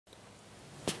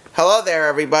Hello there,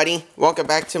 everybody. Welcome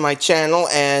back to my channel,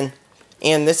 and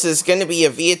this is going to be a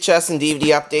VHS and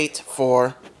DVD update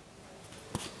for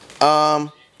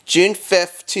June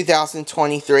 5th,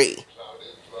 2023.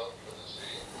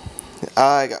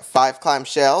 I got 5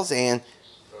 clamshells and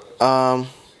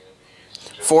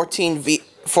 14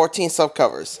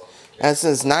 slipcovers. This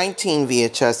is 19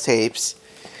 VHS tapes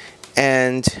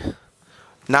and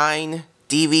 9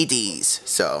 DVDs.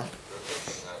 So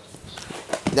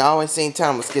now, at the same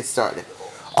time, let's get started.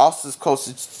 Also,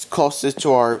 it's closest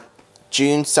to our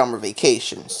June summer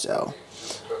vacation. So,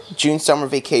 June summer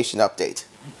vacation update.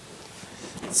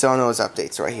 So, those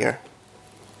updates right here.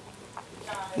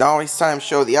 Now it's time to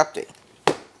show the update.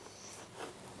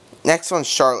 Next one's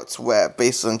Charlotte's Web,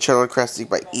 based on Charlotte Cressy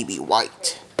by E.B.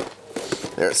 White.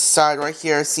 There's a side right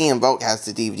here. Seeing Boat has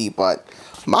the DVD, but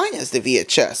mine has the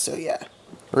VHS. So yeah,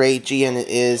 Ray G, and it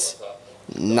is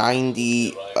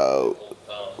 90.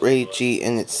 Ray G,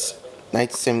 and it's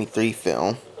 1973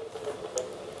 film.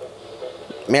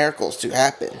 Miracles to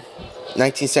Happen,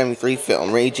 1973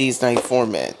 film. Ray G is 94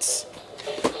 minutes.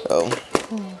 Oh.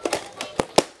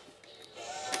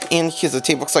 And here's a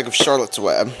tape looks like of Charlotte's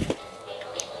Web.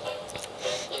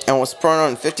 And was put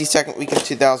on the 52nd week of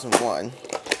 2001.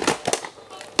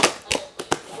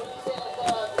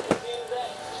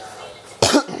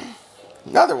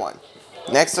 Another one.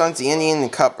 Next one's The Indian in the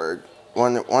Cupboard.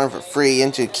 One for free,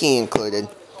 into the key included.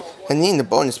 I need the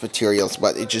bonus materials,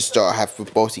 but they just have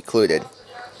both included.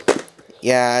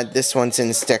 Yeah, this one's in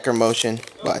the sticker motion,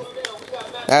 but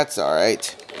that's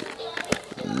alright.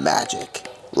 Magic.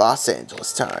 Los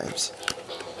Angeles Times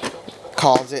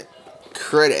calls it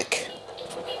Critic.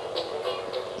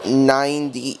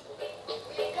 98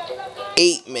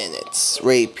 minutes.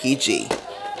 Rated PG.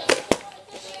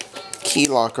 Key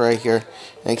lock right here.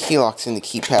 And key lock's in the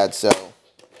keypad, so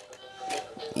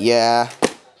yeah,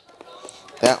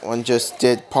 that one just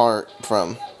did part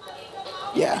from,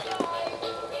 yeah.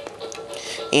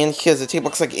 And here's the tape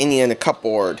looks like Indian in a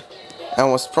cupboard. And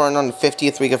was put on the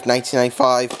 50th week of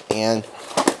 1995,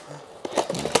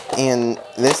 and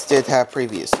this did have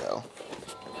previews though.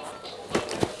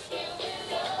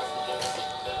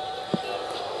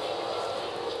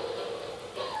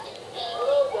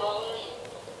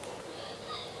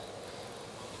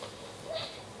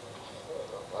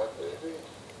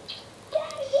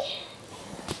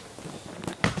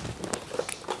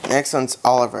 Next one's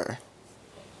Oliver.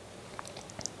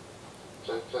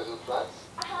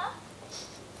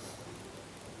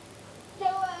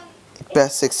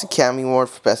 Best 6 Academy Award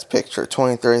for Best Picture,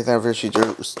 23rd anniversary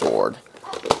restored.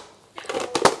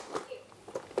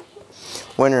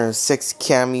 Winner of 6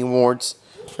 Academy Awards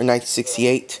for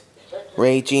 1968.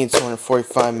 Ray G,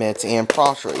 245 minutes, and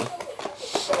Property.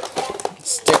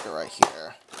 Sticker right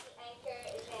here.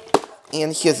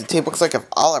 And here's the tape looks like of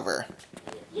Oliver.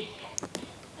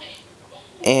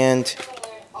 And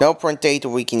no print date or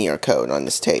week and year code on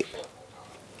this tape.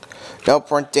 No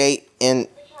print date and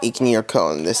week and year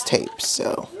code on this tape,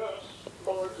 so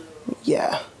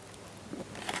yeah.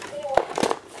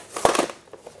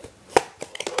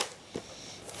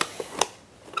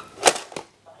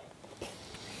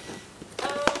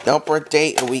 No print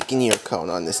date or week and year code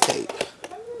on this tape.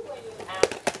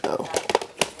 So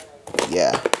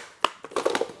yeah.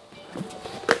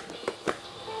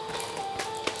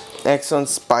 Next one,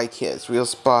 Spy Kids. Real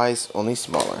spies, only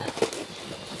smaller.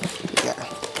 Yeah.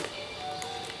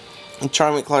 And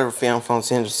Charming Clever Fan from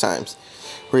Los Angeles Times.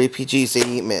 Rated PG is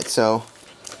 88 minutes, so.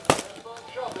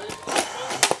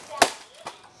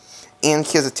 And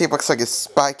here's a tape looks like a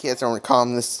Spy Kids. I'm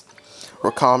recalling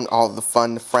all the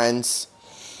fun friends.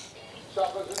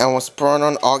 And was born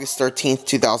on August 13th,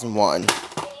 2001.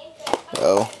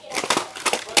 So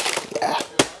yeah.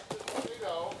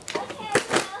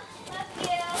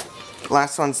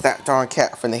 Last one's That Darn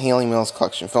Cat from the Haley Mills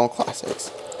Collection Film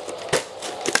Classics.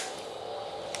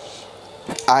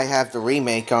 I have the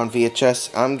remake on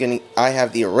VHS. I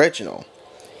have the original.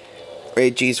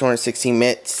 Rated G's 116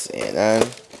 minutes, and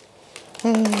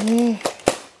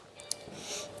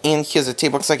here's a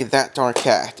tape looks like That Darn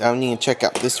Cat. I need to check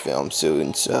out this film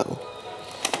soon, so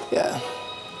yeah.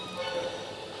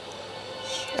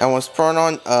 I was put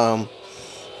on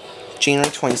January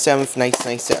 27th,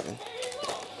 1997.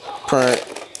 For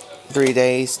 3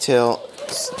 days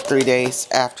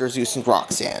after Zeus and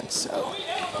Roxanne, so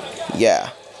yeah,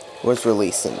 was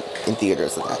released in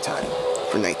theaters at that time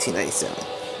for 1997.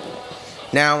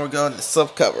 Now we're going to the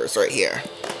slipcovers right here.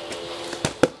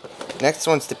 Next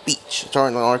one's The Beach,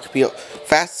 starring Leonardo DiCaprio.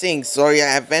 Fast Sing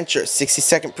Zoria Adventure,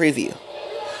 60-second preview.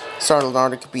 Starring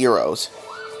Leonardo DiCaprio.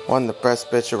 Won the best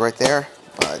picture right there,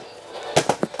 but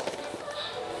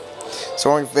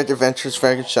Soaring Fit Adventures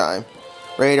Frankenstein.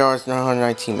 Radar is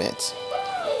 919 minutes.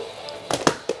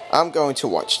 I'm going to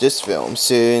watch this film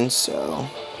soon, so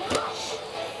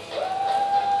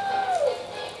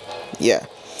yeah.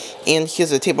 And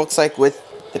here's what it looks like with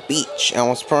The Beach. And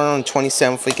was put on the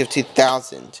 27th week of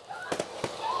 2000.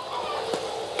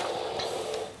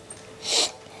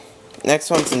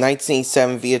 Next one's a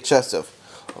 1987 VHS of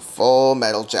A Full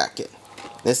Metal Jacket.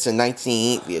 This is a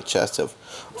 1988 VHS of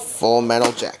Full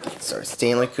Metal Jacket. Sorry,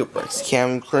 Stanley Kubrick's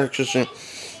Cam Christian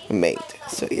made.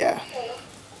 So yeah.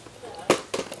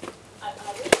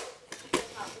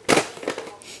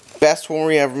 Best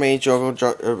movie ever made, Globe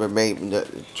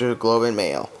and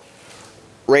Mail.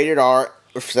 Rated R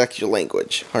with sexual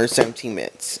language. 117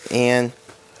 minutes. And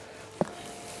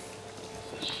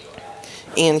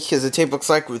here's the tape looks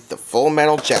like with the Full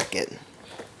Metal Jacket.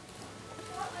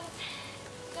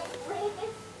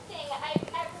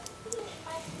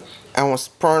 I was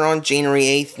born on January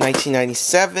 8th,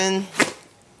 1997.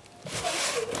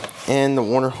 And the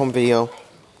Warner Home Video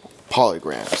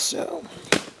Polygram. So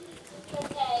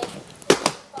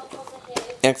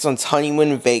next one's Honeymoon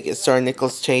in Vegas, starring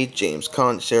Nicolas Cage, James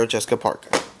Caan, Sarah Jessica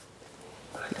Parker.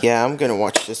 Yeah, I'm gonna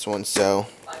watch this one, so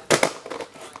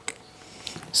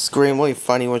extremely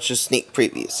funny, which is sneak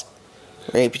previews.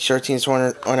 Rated PG-13 is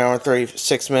 1 hour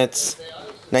 36 minutes.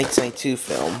 1992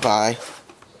 film by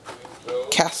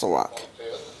Castle Rock.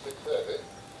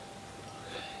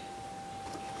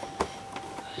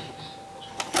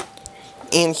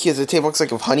 And here's a tape looks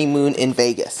like of Honeymoon in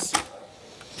Vegas.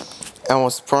 And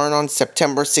was born on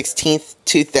September 16th,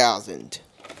 2000.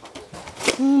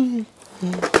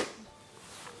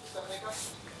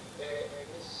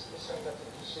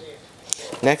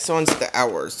 Next one's The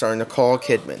Hours, starring Nicole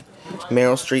Kidman,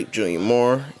 Meryl Streep, Julianne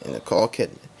Moore, and Nicole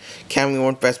Kidman. Academy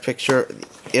Award Best Picture.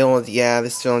 Yeah,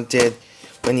 this film did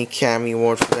win the Academy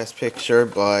Award for Best Picture,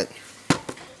 but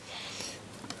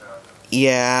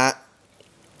yeah,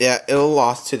 it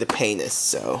lost to The Painist,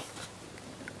 so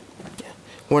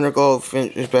winner gold for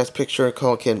Best Picture,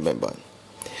 Nicole Kidman, but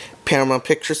Paramount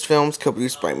Pictures films,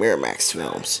 co-produced by Miramax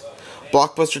Films.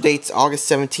 Blockbuster dates August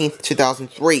 17th,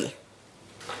 2003.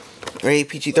 Rated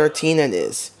PG-13 and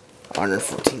is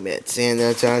 114 minutes. And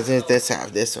let's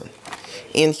have this one.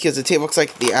 And because the tape looks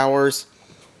like The Hours.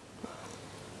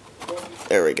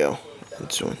 There we go.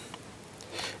 This one.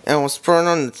 And it was burned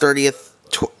on the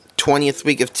 20th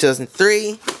week of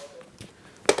 2003.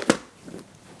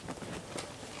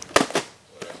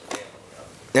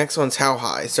 Next one's How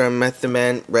High, starring Method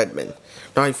Man Redmond.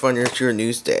 Not fun, it's your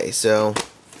news day, so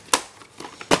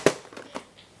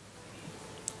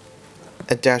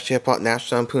a dash hip hop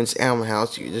national Lampoon's Animal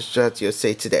House. You just shut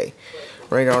USA Today.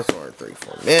 Right now,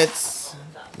 34 minutes.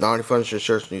 Not fun, it's your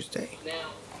church news day.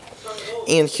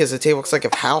 And here's the table looks like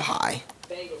of How High.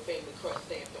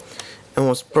 And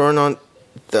was burned on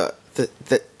the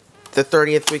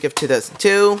 30th week of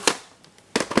 2002.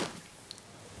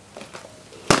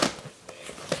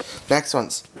 Next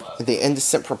one's The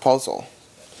Indecent Proposal.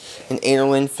 An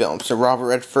Aderlin film. So Robert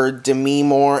Redford, Demi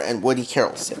Moore, and Woody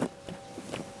Harrelson.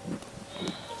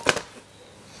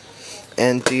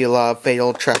 And do you love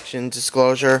Fatal Attraction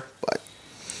Disclosure? But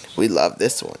we love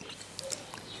this one.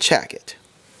 Check it.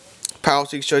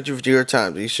 Policy showed you for 0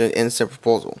 times. You should Indecent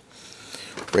Proposal.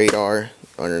 Radar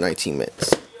under 19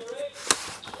 minutes.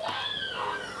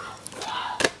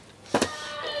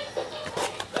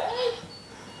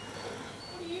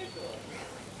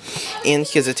 And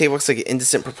here's a table looks like an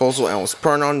Indecent Proposal and was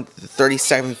burned on the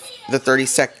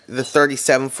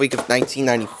 37th week of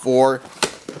 1994.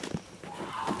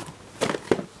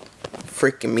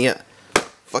 Freaking me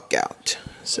fuck out.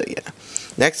 So yeah.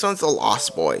 Next one's The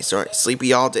Lost Boys. Alright,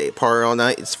 sleepy all day, party all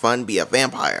night, it's fun, be a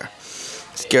vampire.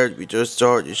 Scared to be just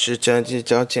started, you should change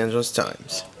those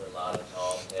times.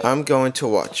 I'm going to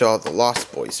watch all the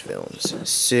Lost Boys films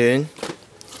soon.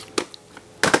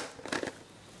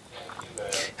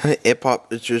 Hip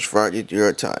Hop is just Friday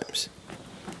 0 times.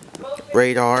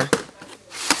 Radar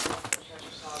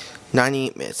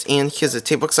 98 minutes. And here's a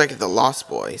tape looks like The Lost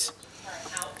Boys.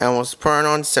 And was put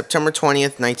on September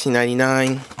 20th,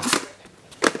 1999.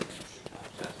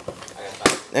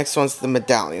 Next one's The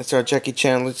Medallion. So Jackie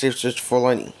Chan, let's search for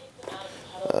Lenny.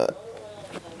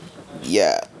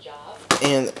 Yeah.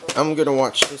 And I'm gonna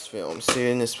watch this film as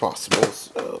soon as possible,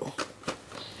 so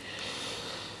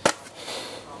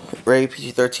rated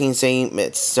PG-13, saying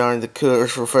it's starring the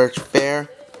commercial fair,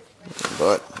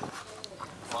 but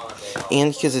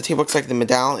and because the tape looks like The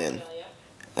Medallion,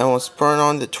 and was burned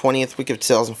on the 20th week of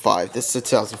 2005. This is a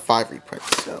 2005 reprint,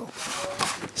 so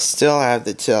still have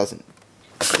the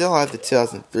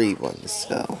 2003 one,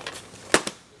 so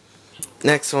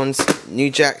Next one's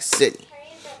New Jack City.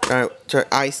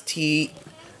 Ice-T,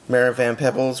 Mara Van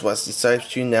Peebles, Wesley Snipes,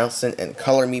 June Nelson, and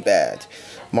Color Me Bad.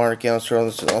 Mark Gales to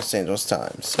Los Angeles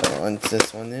Times. So on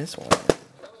this one.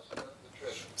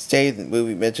 Stay the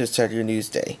movie Mitch's Saturday News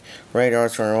Day.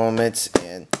 Radars for moments,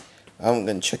 and I'm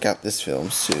gonna check out this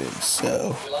film soon.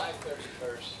 So.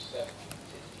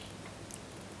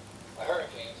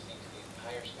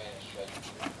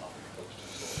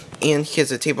 And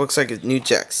here's a tape looks like a New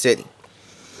Jack City.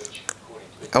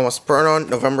 I was burned on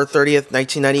November 30th,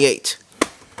 1998.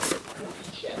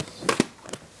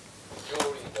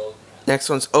 Next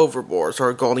one's Overboard,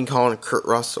 starring Goldie Hawn and Kurt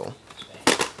Russell.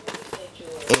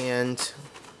 And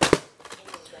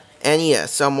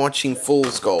NES, I'm watching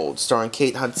Fool's Gold, starring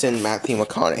Kate Hudson and Matthew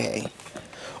McConaughey.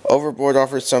 Overboard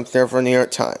offers something for New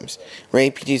York Times.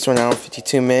 Rated PG's 1 hour and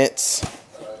 52 minutes.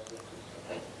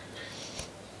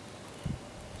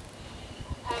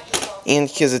 And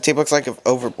here's a tape looks like of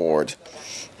Overboard.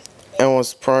 And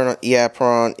was prawn, yeah.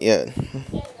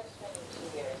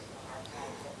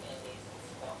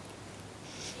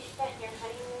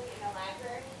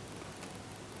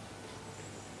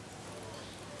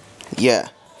 Yeah.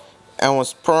 And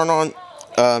was prawn on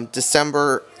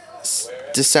December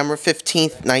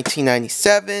 15th,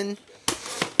 1997.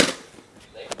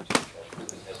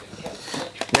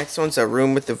 Next one's A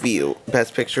Room with a View.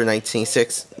 Best Picture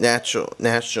 1906.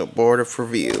 National Board of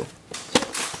Review.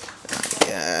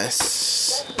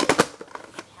 Yes.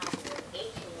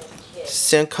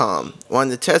 Syncom. Won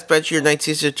the Test Bench Year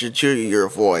 1962 Your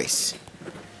Voice.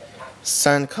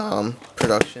 Suncom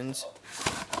Productions.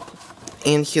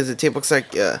 And here's a tape looks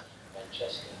like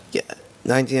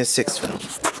 1906 film.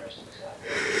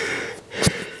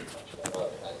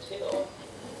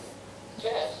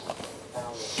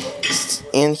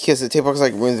 And here's a tape looks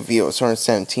like Room the View. It's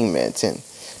 117 minutes in.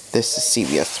 This is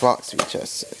CBS Fox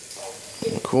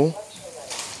VHS. Cool.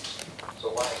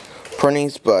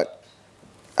 Printings, but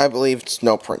I believe it's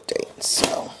no print date.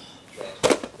 So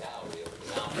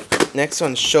next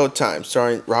one's Showtime,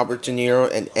 starring Robert De Niro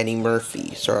and Eddie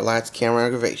Murphy. Starring Lights, Camera,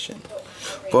 Aggravation.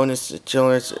 Bonus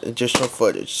additional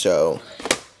footage. So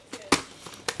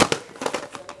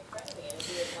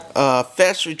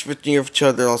Fast Reach with New York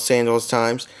to Los Angeles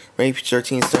Times. Rated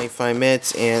 13 to 95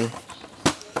 minutes, and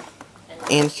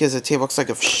here's a tape looks like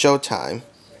of Showtime.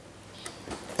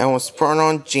 And was brought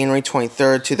on January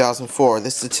 23rd, 2004.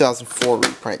 This is a 2004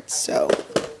 reprint, so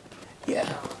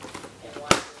yeah.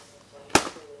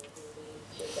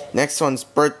 Next one's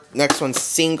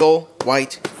Single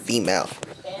White Female,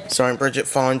 starring Bridget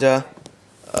Fonda,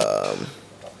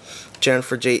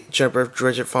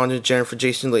 Bridget Fonda, Jennifer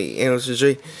Jason Leigh, and This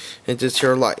Is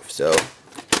Her Life. So.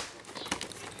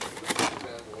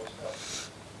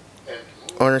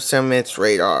 Under 7 minutes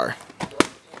radar.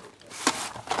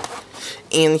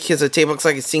 And here's a tape looks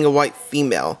like a Single White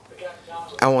Female.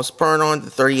 I was burned on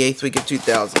the 38th week of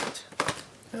 2000.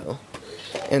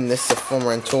 And this is a film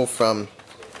rental from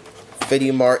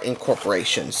Video Mart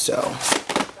Incorporation. So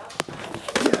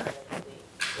yeah.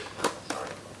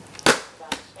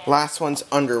 Last one's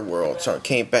Underworld, starring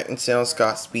Kate Beckinsale,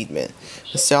 Scott Speedman.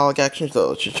 The Nostalgic Action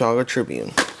Thriller, Chicago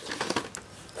Tribune.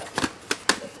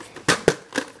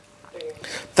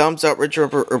 Thumbs up, Richard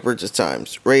Bridges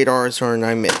Times. Radar is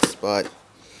 109 minutes, but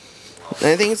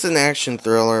I think it's an action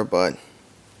thriller, but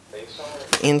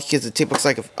and here's a tape looks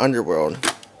like of Underworld.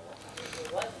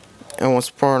 And was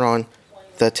born on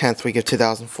the 10th week of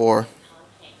 2004.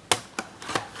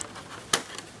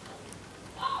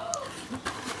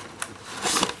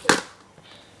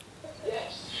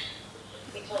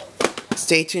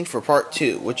 Stay tuned for part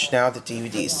 2, which is now the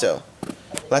DVD, so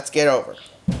let's get over.